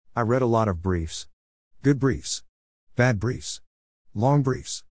I read a lot of briefs. Good briefs. Bad briefs. Long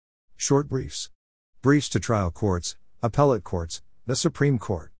briefs. Short briefs. Briefs to trial courts, appellate courts, the Supreme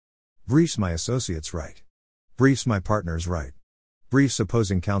Court. Briefs my associates write. Briefs my partners write. Briefs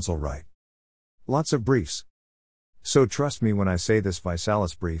opposing counsel write. Lots of briefs. So trust me when I say this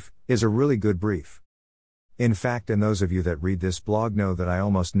ViSalis brief is a really good brief. In fact, and those of you that read this blog know that I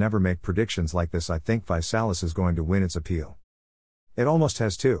almost never make predictions like this. I think ViSalis is going to win its appeal. It almost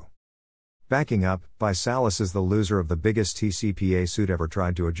has too. Backing up, ViSalis is the loser of the biggest TCPA suit ever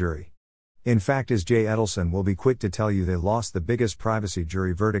tried to a jury. In fact, as Jay Edelson will be quick to tell you, they lost the biggest privacy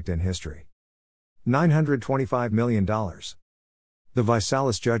jury verdict in history. $925 million. The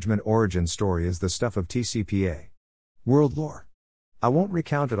ViSalis judgment origin story is the stuff of TCPA world lore. I won't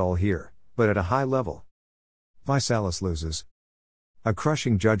recount it all here, but at a high level. ViSalis loses. A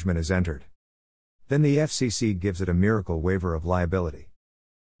crushing judgment is entered. Then the FCC gives it a miracle waiver of liability.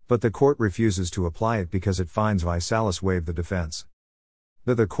 But the court refuses to apply it because it finds ViSalis waived the defense.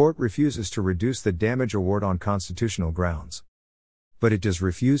 The court refuses to reduce the damage award on constitutional grounds. But it does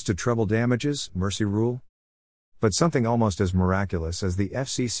refuse to treble damages, mercy rule. But something almost as miraculous as the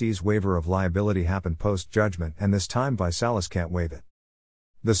FCC's waiver of liability happened post-judgment, and this time ViSalis can't waive it.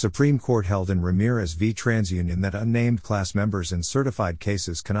 The Supreme Court held in Ramirez v. TransUnion that unnamed class members in certified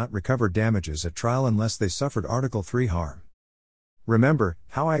cases cannot recover damages at trial unless they suffered Article 3 harm. Remember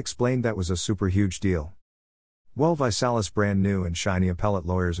how I explained that was a super huge deal? Well, ViSalis brand new and shiny appellate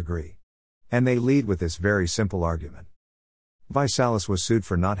lawyers agree. And they lead with this very simple argument. ViSalis was sued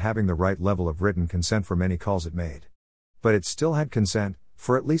for not having the right level of written consent for many calls it made. But it still had consent,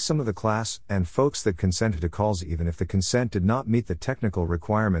 for at least some of the class, and folks that consented to calls even if the consent did not meet the technical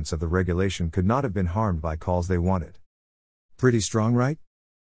requirements of the regulation could not have been harmed by calls they wanted. Pretty strong, right?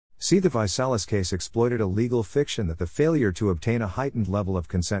 See, the ViSalis case exploited a legal fiction that the failure to obtain a heightened level of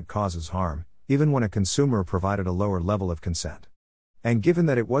consent causes harm, even when a consumer provided a lower level of consent. And given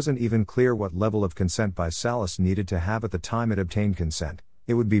that it wasn't even clear what level of consent ViSalis needed to have at the time it obtained consent,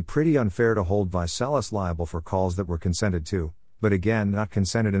 it would be pretty unfair to hold ViSalis liable for calls that were consented to, but again not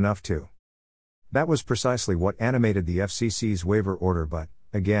consented enough to. That was precisely what animated the FCC's waiver order, but,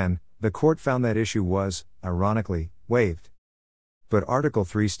 again, the court found that issue was, ironically, waived. But Article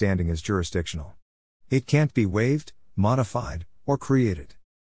 3 standing is jurisdictional. It can't be waived, modified, or created.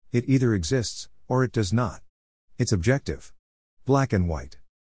 It either exists, or it does not. It's objective. Black and white.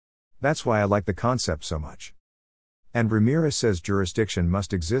 That's why I like the concept so much. And Ramirez says jurisdiction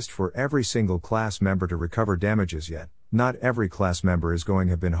must exist for every single class member to recover damages, yet not every class member is going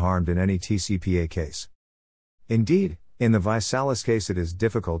to have been harmed in any TCPA case. Indeed, in the ViSalis case it is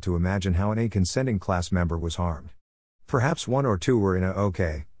difficult to imagine how any consenting class member was harmed. Perhaps one or two were in a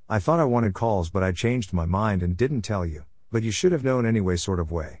okay, I thought I wanted calls but I changed my mind and didn't tell you, but you should have known anyway sort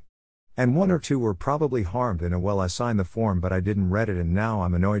of way. And one or two were probably harmed in a well I signed the form but I didn't read it and now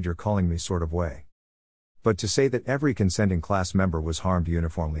I'm annoyed you're calling me sort of way. But to say that every consenting class member was harmed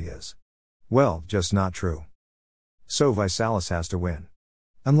uniformly is, well, just not true. So ViSalis has to win.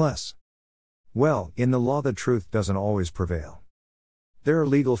 Unless, well, in the law the truth doesn't always prevail. There are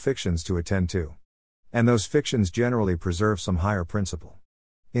legal fictions to attend to. And those fictions generally preserve some higher principle.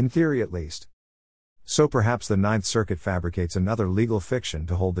 In theory at least. So perhaps the Ninth Circuit fabricates another legal fiction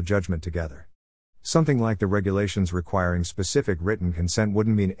to hold the judgment together. Something like the regulations requiring specific written consent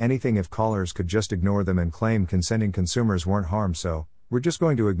wouldn't mean anything if callers could just ignore them and claim consenting consumers weren't harmed, so we're just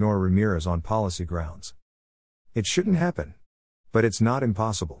going to ignore Ramirez on policy grounds. It shouldn't happen. But it's not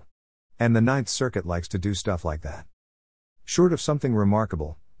impossible. And the Ninth Circuit likes to do stuff like that. Short of something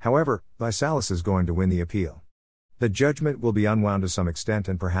remarkable, however, ViSalis is going to win the appeal. The judgment will be unwound to some extent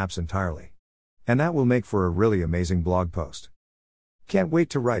and perhaps entirely. And that will make for a really amazing blog post. Can't wait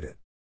to write it.